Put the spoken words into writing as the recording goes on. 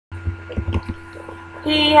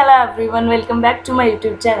Hey, hello everyone, welcome back to my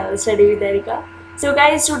YouTube channel Study with Erika. So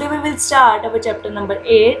guys, today we will start our chapter number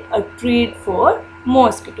 8, a treat for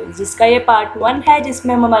mosquitoes, जिसका ये part 1 है,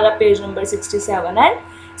 जिसमें हम हमारा page number 67 and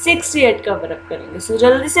 68 cover up करेंगे. So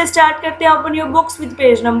जल्दी से start करते हैं. Open your books with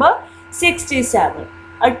page number 67,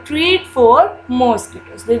 a treat for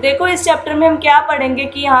mosquitoes. देखो इस चैप्टर में हम क्या पढ़ेंगे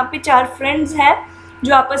कि यहाँ पे 4 फ्रेंड्स हैं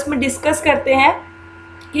जो आपस में डिस्कस करते हैं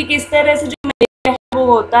कि किस तरह से जो वो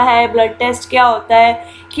होता है, ब्लड टेस्ट क्या होता है,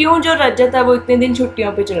 क्यों जो रजत है वो इतने दिन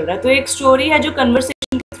छुट्टियों पे चल रहा है. तो एक स्टोरी है जो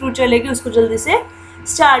कन्वर्सेशन के थ्रू चलेगी, उसको जल्दी से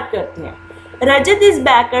स्टार्ट करते हैं. रजत is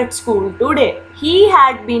back at school today, he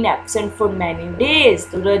had been absent for many days.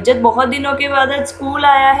 तो रजत बहुत दिनों के बाद आज स्कूल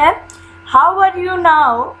आया है. How are you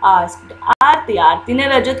now, asked आरती. आरती ने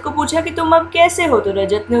रजत को पूछा कि तुम अब कैसे हो. तो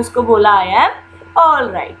रजत ने उसको बोला I am all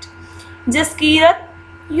right. Jaskirat,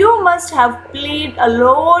 You must have played a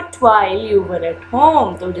lot while you were at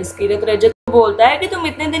home. तो जसकीरत रजत को बोलता है कि तुम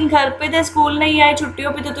इतने दिन घर पे थे, स्कूल नहीं आए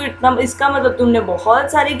छुट्टियों पे, तो इतना इसका मतलब तुमने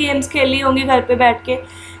बहुत सारी गेम्स खेली होंगी घर पे बैठ के.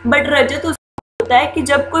 बट रजत उसको बोलता है कि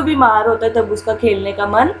जब कोई बीमार होता है तब उसका खेलने का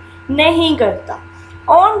मन नहीं करता.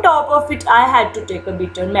 On top of it, I had to take a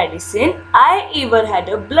bitter medicine. I even had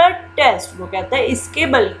a blood test. वो कहता है इसके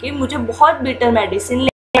बल्कि मुझे बहुत bitter medicine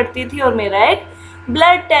लेनी पड़ती थी और मेरा एक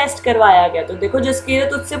ब्लड टेस्ट करवाया गया. तो देखो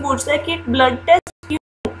जसकीरत उससे पूछता है कि ब्लड टेस्ट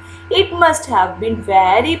क्यों. It must have been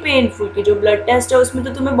very painful. कि जो ब्लड टेस्ट है उसमें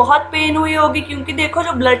तो तुम्हें बहुत पेन हुई होगी, क्योंकि देखो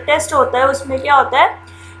जो ब्लड टेस्ट होता है उसमें क्या होता है,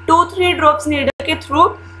 2-3 ड्रॉप्स नीडल के थ्रू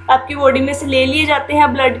आपकी बॉडी में से ले लिए जाते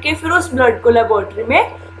हैं ब्लड के, फिर उस ब्लड को लेबोरेटरी में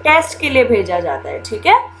टेस्ट के लिए भेजा जाता है. ठीक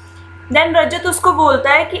है. देन रजत उसको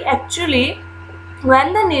बोलता है कि actually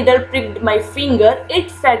When the needle pricked my finger,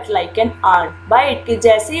 it felt like an ant bite. कि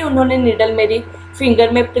जैसे ही उन्होंने नीडल मेरी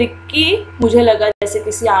फिंगर में प्रिक की, मुझे लगा जैसे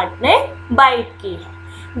किसी आंट ने बाइट की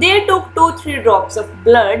है. They took 2-3 drops of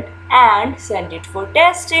blood and sent it for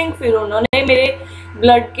testing. फिर उन्होंने मेरे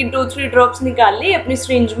ब्लड की 2-3 ड्रॉप्स निकाल ली, अपनी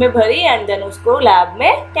सिरिंज में भरी एंड देन उसको लैब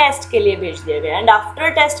में टेस्ट के लिए भेज दिया गया. एंड आफ्टर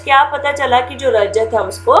टेस्ट क्या पता चला कि जो रजत है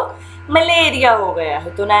उसको मलेरिया हो गया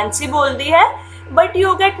है. तो नैन्सी बोलती है but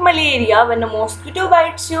you get malaria when a mosquito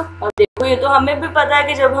bytes you. अब देखो ये तो हमें भी पता है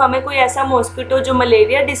कि जब हमें कोई ऐसा मॉस्किटो जो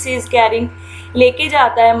मलेरिया डिसीज कैरिंग लेके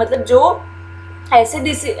जाता है, मतलब जो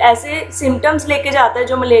ऐसे सिम्टम्स लेके जाता है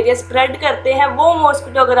जो मलेरिया स्प्रेड करते हैं, वो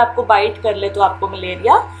मॉस्किटो अगर आपको बाइट कर ले तो आपको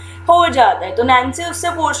मलेरिया हो जाता है. तो नैन्सी उससे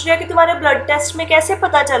पूछ रही है कि तुम्हारे ब्लड टेस्ट में कैसे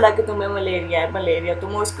पता चला कि तुम्हें मलेरिया है. मलेरिया तो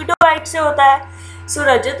मॉस्किटो बाइट से होता है. सो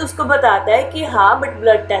रजत उसको बताता है कि हाँ बट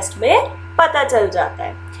ब्लड टेस्ट में पता चल जाता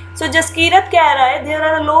है. So जसकीरत कह रहा है there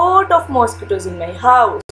are a lot of mosquitoes in my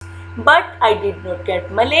house but I did not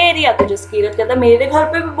get malaria. तो जसकीरत कहता है मेरे घर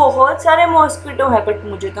पे भी बहुत सारे मॉस्किटो हैं बट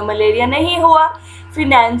मुझे तो मलेरिया नहीं हुआ. फिर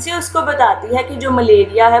नैन्सी उसको बताती है कि जो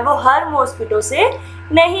मलेरिया है वो हर मॉस्किटो से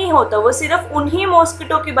नहीं होता, वो सिर्फ उन्हीं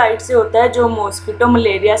मॉस्किटो की बाइट से होता है जो मॉस्किटो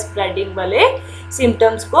मलेरिया स्प्रेडिंग वाले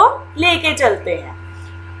सिम्टम्स को लेके चलते हैं.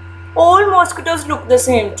 All mosquitoes look the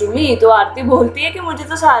same to me. तो आरती बोलती है कि मुझे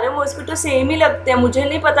तो सारे मॉस्किटो सेम ही लगते हैं, मुझे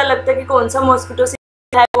नहीं पता लगता कि कौन सा मॉस्किटो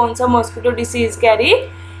है, कौन सा मॉस्किटो डिसीज कैरी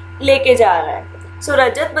लेके जा रहा है. सो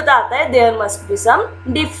रजत बताता है there must be some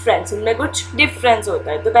difference, इनमें कुछ डिफरेंस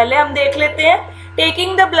होता है. तो पहले हम देख लेते हैं.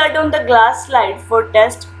 Taking the blood on the glass slide for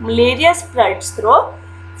test malaria spreads through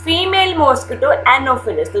female mosquito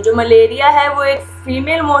Anopheles. तो जो मलेरिया है वो एक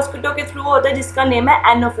फीमेल मॉस्किटो के थ्रू होता है जिसका नेम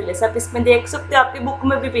है एनोफिलिस. आप इसमें देख सकते हो, आपकी बुक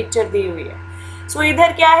में भी पिक्चर दी हुई है. सो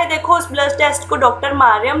इधर क्या है देखो, उस ब्लड टेस्ट को doctor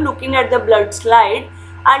मारियम looking at the blood slide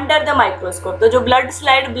under the microscope. तो जो ब्लड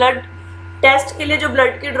स्लाइड ब्लड टेस्ट के लिए जो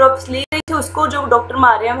ब्लड की ड्रॉप्स ली गई थी उसको जो डॉक्टर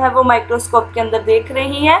मारियम है वो माइक्रोस्कोप के अंदर देख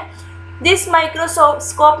रही हैं. This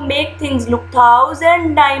microscope make things look 1,000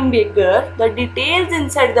 times bigger. The details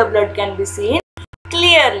inside the blood can be seen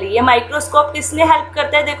clearly. ये माइक्रोस्कोप किसने हेल्प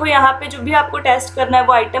करता है, देखो यहाँ पे जो भी आपको टेस्ट करना है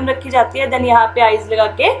वो आइटम रखी जाती है, देन यहाँ पे आइज लगा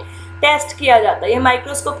के टेस्ट किया जाता है. ये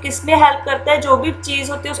माइक्रोस्कोप किसमें हेल्प करता है, जो भी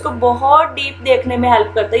चीज़ होती है उसको बहुत डीप देखने में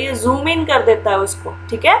हेल्प करता है. ये जूम इन कर देता है उसको.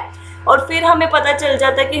 ठीक है. और फिर हमें पता चल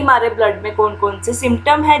जाता है कि हमारे ब्लड में कौन कौन से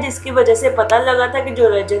सिम्टम है, जिसकी वजह से पता लगा था कि जो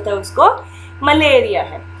रजत है उसको मलेरिया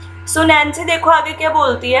है. सो नैन्सी देखो आगे क्या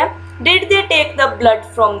बोलती है. Did they take the blood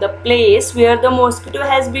from the place where the mosquito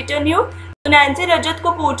has beaten you. तो नैन्सी रजत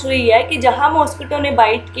को पूछ रही है कि जहाँ मॉस्किटो ने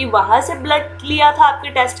बाइट की वहाँ से ब्लड लिया था आपके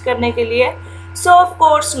टेस्ट करने के लिए. सो ऑफ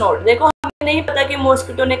कोर्स नोट. देखो हमें नहीं पता कि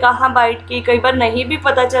मॉस्किटो ने कहाँ बाइट की, कई बार नहीं भी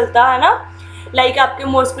पता चलता है ना. लाइक आपके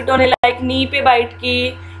मॉस्किटो ने लाइक नी पे बाइट की,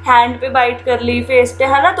 हैंड पे बाइट कर ली, फेस पे,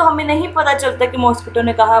 है ना. तो हमें नहीं पता चलता कि मॉस्किटो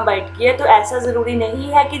ने कहाँ बाइट की है. तो ऐसा ज़रूरी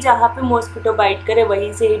नहीं है कि जहाँ पे मॉस्किटो बाइट करे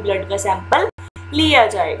वहीं से ही ब्लड का सैंपल लिया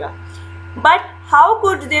जाएगा. But how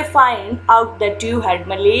could they find out that you had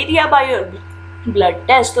malaria by your blood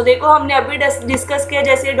test. तो देखो हमने अभी डिस्कस किया,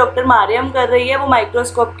 जैसे डॉक्टर मारियम कर रही है, वो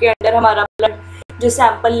माइक्रोस्कोप के अंदर हमारा ब्लड जो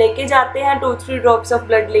सैंपल लेके जाते हैं, 2-3 ड्रॉप्स ऑफ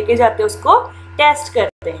ब्लड लेके जाते हैं, उसको टेस्ट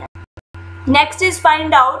करते हैं। Next is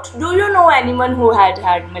find out, do you know anyone who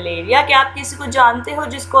had malaria? क्या आप किसी को जानते हो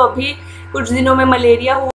जिसको अभी कुछ दिनों में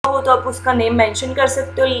मलेरिया हुआ हो? तो आप उसका नेम मेंशन कर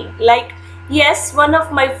सकते हो, like yes, one of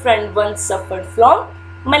my friend once suffered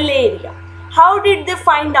from malaria. How did they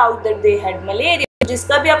find out that they had malaria?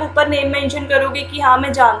 जिसका भी आप ऊपर नेम मेंशन करोगे कि हाँ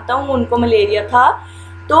मैं जानता हूँ उनको मलेरिया था,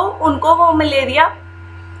 तो उनको वो मलेरिया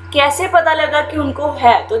कैसे पता लगा कि उनको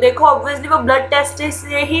है? तो देखो ऑब्वियसली वो ब्लड टेस्ट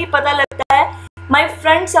से ही पता लगता है। My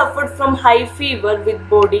friend suffered from high fever with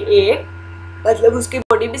body एक, मतलब उसकी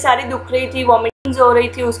बॉडी भी सारी दुख रही थी, वॉमिटिंग्स हो रही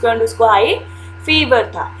थी उसको, एंड उसको हाई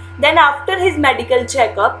फीवर था। Then after his medical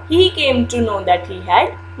checkup he came to know that he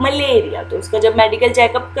had malaria. तो उसका जब मेडिकल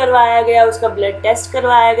चेकअप करवाया गया, उसका ब्लड टेस्ट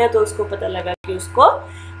करवाया गया, तो उसको पता लगा कि उसको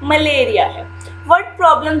मलेरिया है। What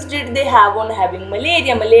problems did they have on having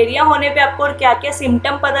malaria? Malaria होने पे आपको क्या क्या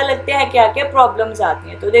सिम्टम पता लगते हैं, क्या क्या प्रॉब्लम्स आती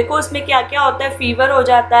हैं? तो देखो उसमें क्या क्या होता है, फीवर हो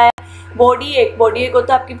जाता है, बॉडी एक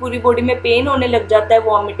होता है, आपकी पूरी बॉडी में पेन होने लग जाता है,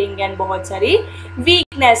 वॉमिटिंग एंड बहुत सारी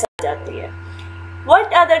वीकनेस आ जाती है।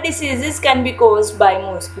 What other diseases can be caused by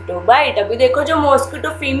mosquito bite? अभी देखो जो मॉस्किटो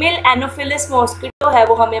फीमेल एनोफिलिस मॉस्किटो है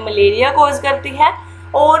वो हमें मलेरिया कॉज करती है,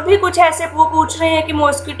 और भी कुछ ऐसे वो पूछ रहे हैं कि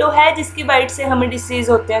मॉस्किटो है जिसकी बाइट से हमें डिसीज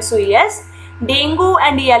होते हैं। So yes, dengue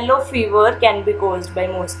and yellow fever can be caused by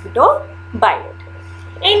mosquito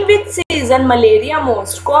bite. In which season malaria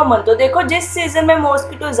most common? तो देखो जिस सीजन में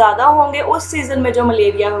मॉस्किटो ज़्यादा होंगे उस सीजन में जो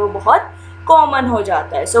मलेरिया है वो बहुत कॉमन हो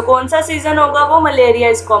जाता है। सो कौन सा सीजन होगा वो? Malaria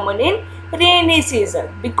is common in rainy season,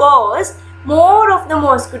 because more of the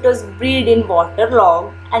mosquitoes breed in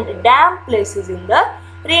waterlogged and damp places in the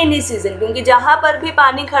rainy season, क्योंकि जहाँ पर भी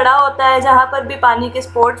पानी खड़ा होता है, जहाँ पर भी पानी के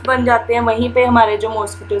स्पॉट्स बन जाते हैं, वहीं पे हमारे जो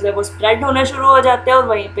मॉस्किटोज है वो स्प्रेड होना शुरू हो जाते हैं, और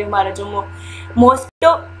वहीं पे हमारा जो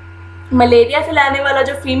मॉस्किटो मलेरिया फैलाने वाला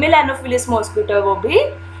जो फीमेल एनोफिलिस मॉस्किटो है वो भी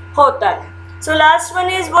होता है। So last one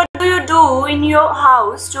is, what do you do in your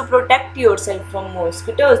house to protect yourself from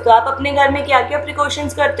mosquitoes? तो आप अपने घर में क्या क्या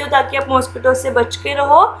प्रिकॉशंस करते हो ताकि आप मॉस्किटोज से बच के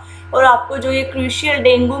रहो और आपको जो ये क्रूशियल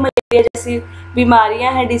डेंगू मलेरिया जैसी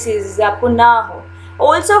बीमारियां हैं, डिसीजेज, आपको ना हो।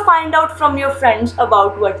 Also find out from your friends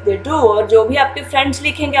about what they do, और जो भी आपके फ्रेंड्स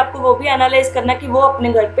लिखेंगे आपको वो भी एनालाइज करना कि वो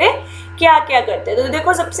अपने घर पे क्या क्या करते हैं। तो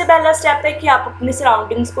देखो सबसे पहला स्टेप है कि आप अपनी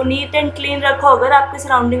सराउंडिंग्स को नीट एंड क्लीन रखो। अगर आपके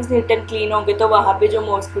सराउंडिंग्स नीट एंड क्लीन होंगे तो वहाँ पे जो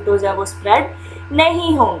मॉस्किटोज है वो स्प्रेड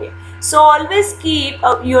नहीं होंगे। So always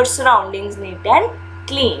keep your surroundings neat and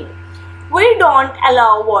clean. We don't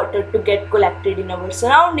allow water to get collected in our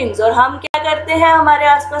surroundings, और हम क्या करते हैं, हमारे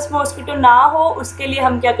आसपास मॉस्किटो ना हो उसके लिए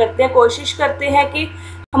हम क्या करते हैं, कोशिश करते हैं कि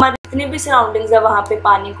हमारे जितने भी सराउंडिंग्स है वहाँ पे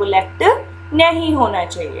पानी कलेक्ट नहीं होना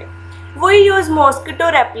चाहिए। We use mosquito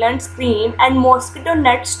repellent cream and mosquito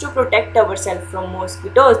nets to protect ourselves from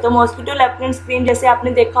mosquitoes। तो mosquito repellent cream जैसे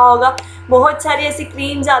आपने देखा होगा, बहुत सारी ऐसी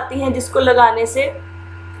क्रीम्स आती हैं जिसको लगाने से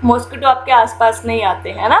मॉस्किटो आपके आसपास नहीं आते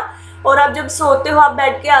हैं ना, और आप जब सोते हो आप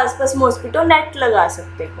बेड के आसपास मॉस्किटो नेट लगा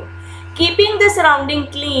सकते हो। Keeping the surrounding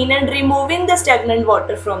clean and removing the stagnant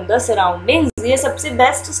water from the surroundings, ये सबसे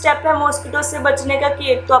बेस्ट स्टेप है मॉस्किटो से बचने का कि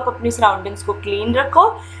एक तो आप अपनी सराउंडिंग्स को क्लीन रखो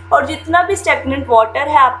और जितना भी स्टेगनेंट वाटर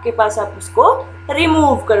है आपके पास आप उसको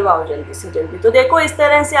रिमूव करवाओ जल्दी से जल्दी। तो देखो इस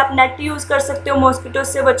तरह से आप नेट यूज़ कर सकते हो मॉस्किटो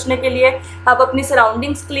से बचने के लिए, आप अपनी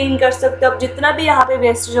सराउंडिंग्स क्लीन कर सकते हो, आप जितना भी यहाँ पे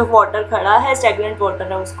वेस्टेज ऑफ वाटर खड़ा है, स्टेगनेंट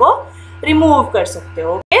वाटर है, उसको रिमूव कर सकते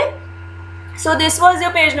हो। Okay, so this was your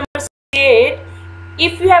page number 8.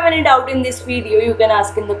 If you have any doubt in this video you can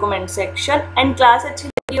ask in the comment section, and class अच्छी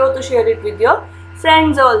लगी हो तो share it with your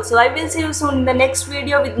friends also. I will see you soon in the next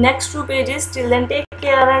video with next 2 pages. Till then take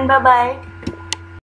care and bye bye.